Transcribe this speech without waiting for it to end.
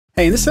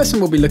Hey, in this lesson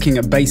we'll be looking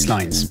at bass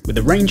lines, with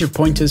a range of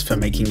pointers for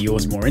making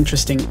yours more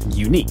interesting and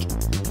unique,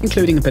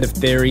 including a bit of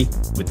theory,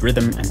 with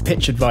rhythm and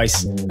pitch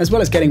advice, as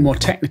well as getting more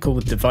technical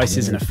with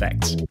devices and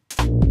effects.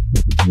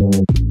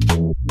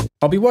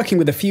 I'll be working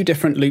with a few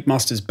different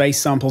Loopmasters bass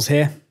samples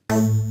here.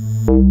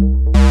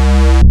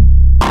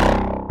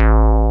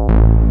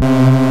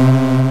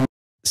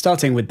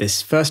 Starting with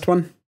this first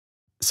one,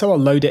 so I'll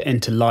load it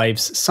into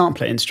Live's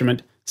sampler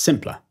instrument,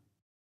 Simpler.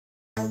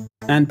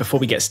 And before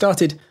we get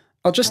started,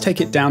 I'll just take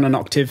it down an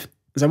octave,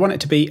 as I want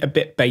it to be a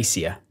bit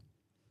bassier.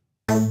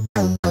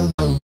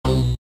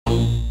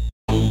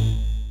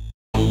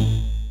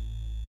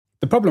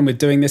 The problem with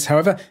doing this,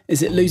 however,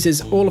 is it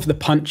loses all of the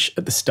punch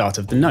at the start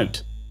of the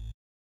note.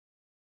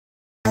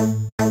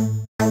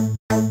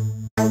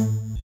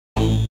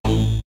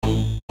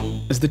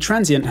 As the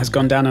transient has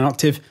gone down an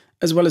octave,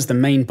 as well as the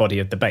main body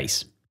of the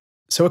bass.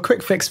 So a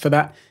quick fix for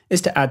that is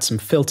to add some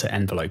filter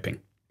enveloping,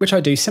 which I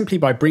do simply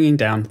by bringing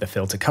down the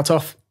filter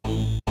cutoff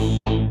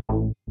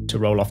to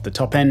roll off the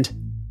top end,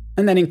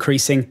 and then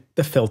increasing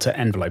the filter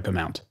envelope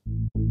amount.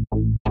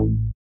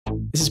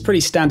 This is pretty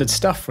standard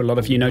stuff for a lot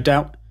of you, no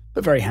doubt,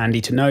 but very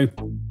handy to know,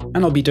 and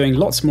I'll be doing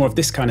lots more of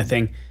this kind of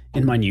thing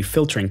in my new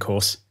filtering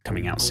course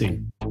coming out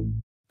soon. And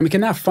we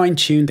can now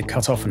fine-tune the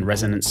cutoff and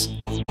resonance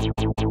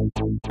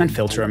and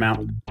filter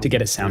amount to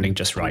get it sounding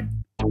just right.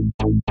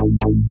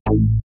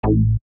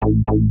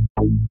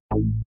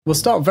 We'll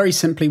start very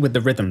simply with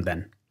the rhythm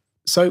then.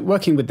 So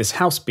working with this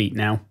house beat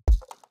now,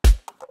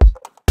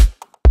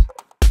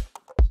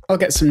 I'll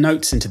get some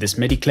notes into this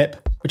MIDI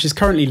clip, which is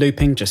currently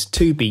looping just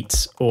 2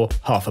 beats or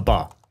half a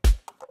bar.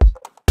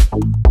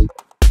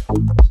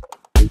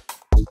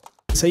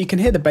 So you can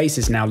hear the bass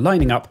is now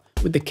lining up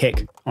with the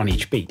kick on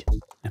each beat.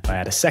 If I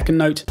add a second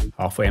note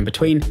halfway in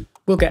between,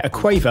 we'll get a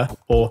quaver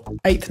or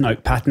 8th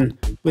note pattern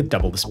with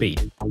double the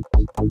speed.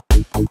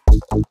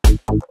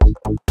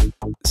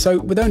 So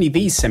with only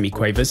these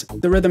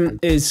semiquavers, the rhythm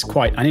is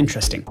quite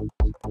uninteresting,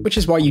 which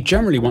is why you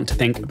generally want to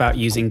think about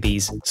using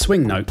these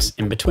swing notes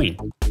in between,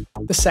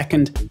 the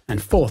 2nd and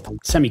 4th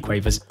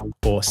semiquavers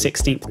or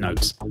 16th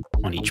notes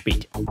on each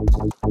beat.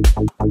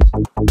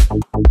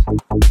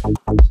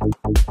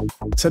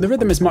 So the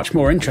rhythm is much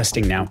more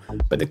interesting now,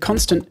 but the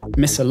constant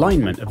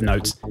misalignment of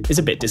notes is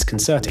a bit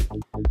disconcerting.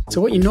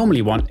 So what you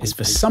normally want is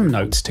for some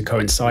notes to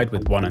coincide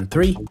with 1 and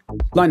 3,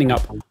 lining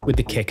up with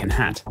the kick and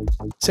hat.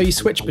 So you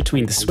switch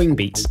between the swing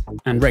beats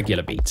and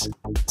regular beats.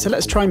 So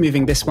let's try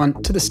moving this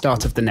one to the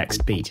start of the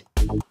next beat.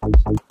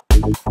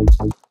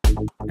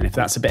 And if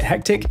that's a bit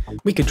hectic,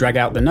 we could drag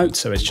out the note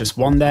so it's just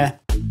 1 there,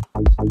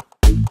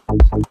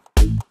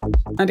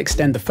 and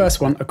extend the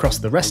first one across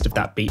the rest of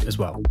that beat as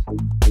well.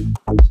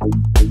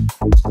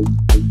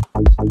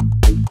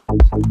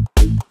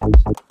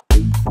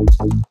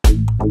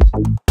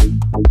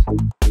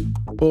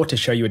 Or to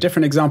show you a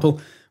different example,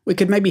 we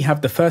could maybe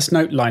have the first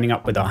note lining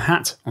up with our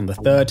hat on the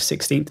 3rd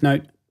 16th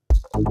note,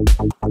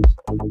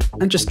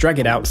 and just drag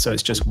it out so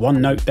it's just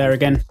 1 note there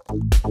again.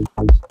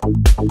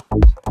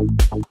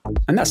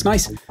 And that's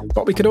nice,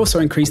 but we could also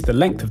increase the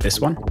length of this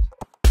one.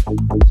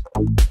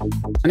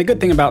 And a good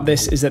thing about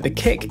this is that the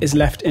kick is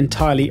left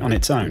entirely on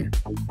its own,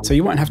 so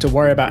you won't have to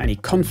worry about any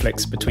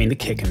conflicts between the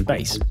kick and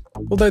bass,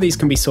 although these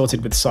can be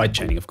sorted with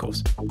sidechaining, of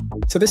course.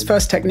 So this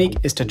first technique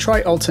is to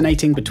try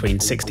alternating between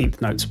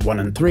 16th notes 1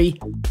 and 3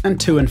 and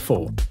 2 and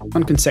 4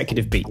 on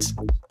consecutive beats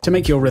to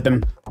make your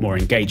rhythm more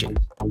engaging.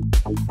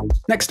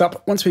 Next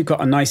up, once we've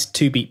got a nice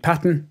 2-beat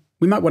pattern,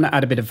 we might want to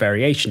add a bit of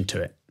variation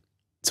to it.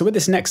 So with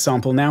this next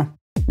sample now,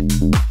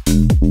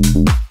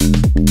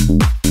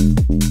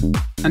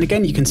 and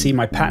again you can see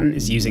my pattern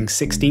is using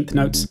 16th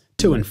notes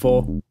 2 and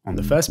 4 on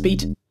the first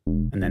beat,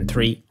 and then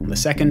 3 on the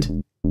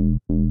second.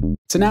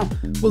 So now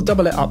we'll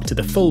double it up to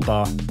the full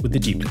bar with the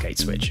duplicate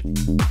switch.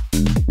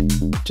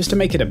 Just to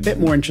make it a bit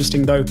more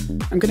interesting though,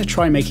 I'm going to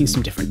try making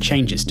some different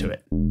changes to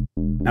it.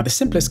 Now the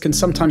simplest can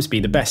sometimes be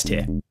the best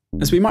here,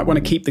 as we might want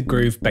to keep the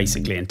groove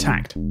basically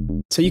intact.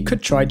 So you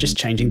could try just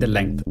changing the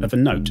length of a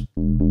note.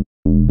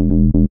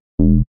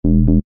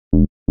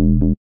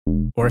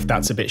 Or if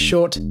that's a bit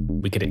short,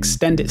 we could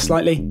extend it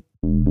slightly.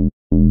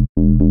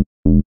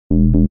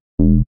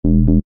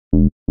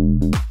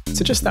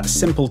 So just that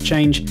simple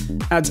change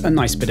adds a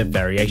nice bit of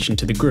variation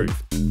to the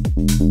groove.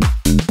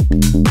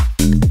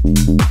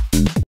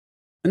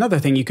 Another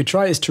thing you could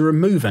try is to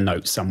remove a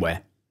note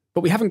somewhere,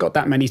 but we haven't got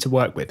that many to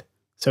work with.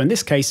 So in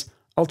this case,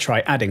 I'll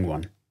try adding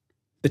one.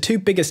 The 2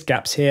 biggest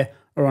gaps here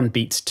are on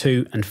beats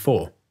 2 and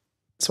 4.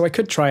 So I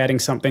could try adding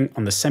something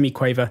on the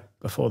semiquaver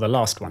before the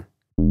last one.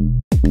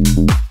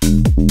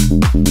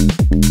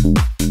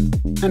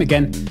 And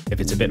again, if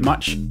it's a bit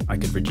much, I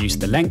could reduce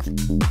the length.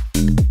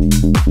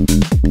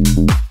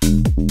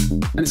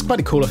 And it's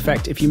quite a cool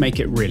effect if you make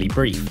it really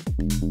brief.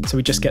 So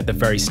we just get the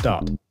very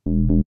start.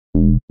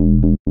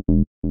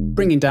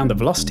 Bringing down the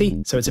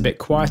velocity so it's a bit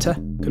quieter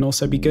can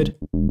also be good.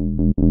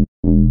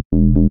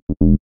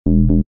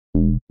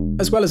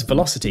 As well as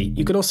velocity,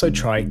 you could also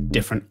try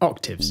different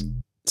octaves.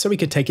 So we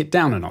could take it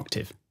down an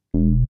octave.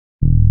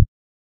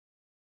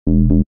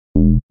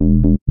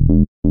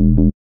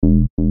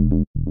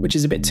 which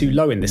is a bit too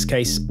low in this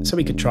case, so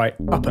we could try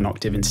up an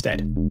octave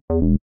instead.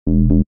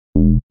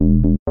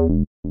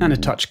 And a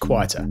touch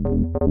quieter.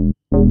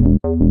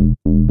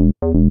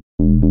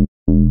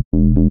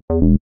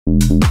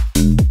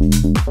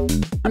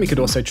 And we could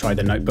also try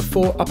the note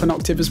before up an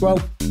octave as well.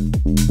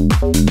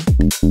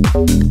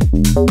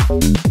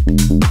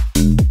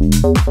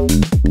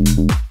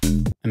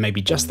 And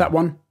maybe just that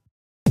one.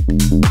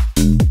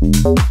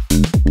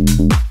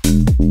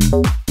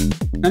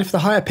 And if the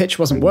higher pitch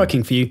wasn't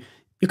working for you,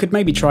 you could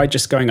maybe try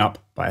just going up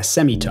by a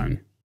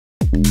semitone.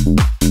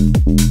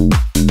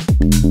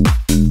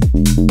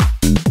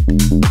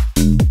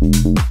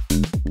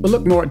 We'll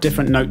look more at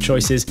different note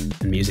choices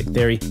and music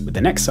theory with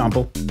the next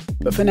sample,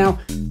 but for now,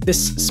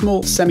 this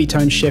small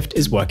semitone shift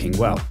is working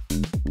well.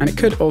 And it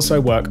could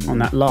also work on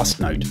that last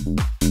note.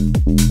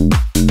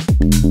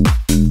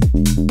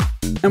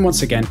 And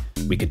once again,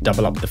 we could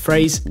double up the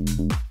phrase,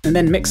 and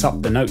then mix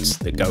up the notes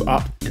that go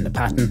up in the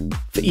pattern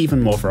for even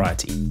more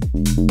variety.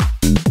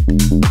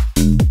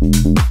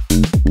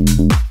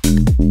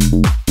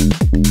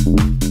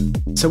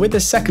 So with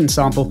this second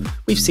sample,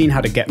 we've seen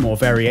how to get more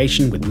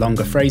variation with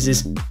longer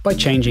phrases by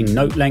changing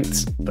note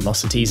lengths,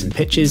 velocities and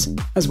pitches,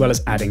 as well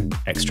as adding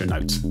extra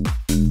notes.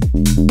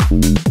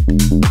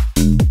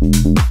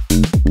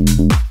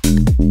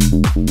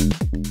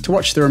 To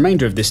watch the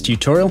remainder of this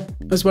tutorial,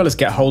 as well as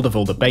get hold of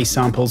all the bass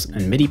samples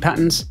and MIDI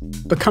patterns,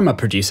 become a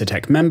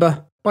Producertech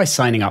member by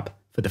signing up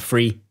for the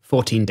free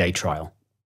 14-day trial.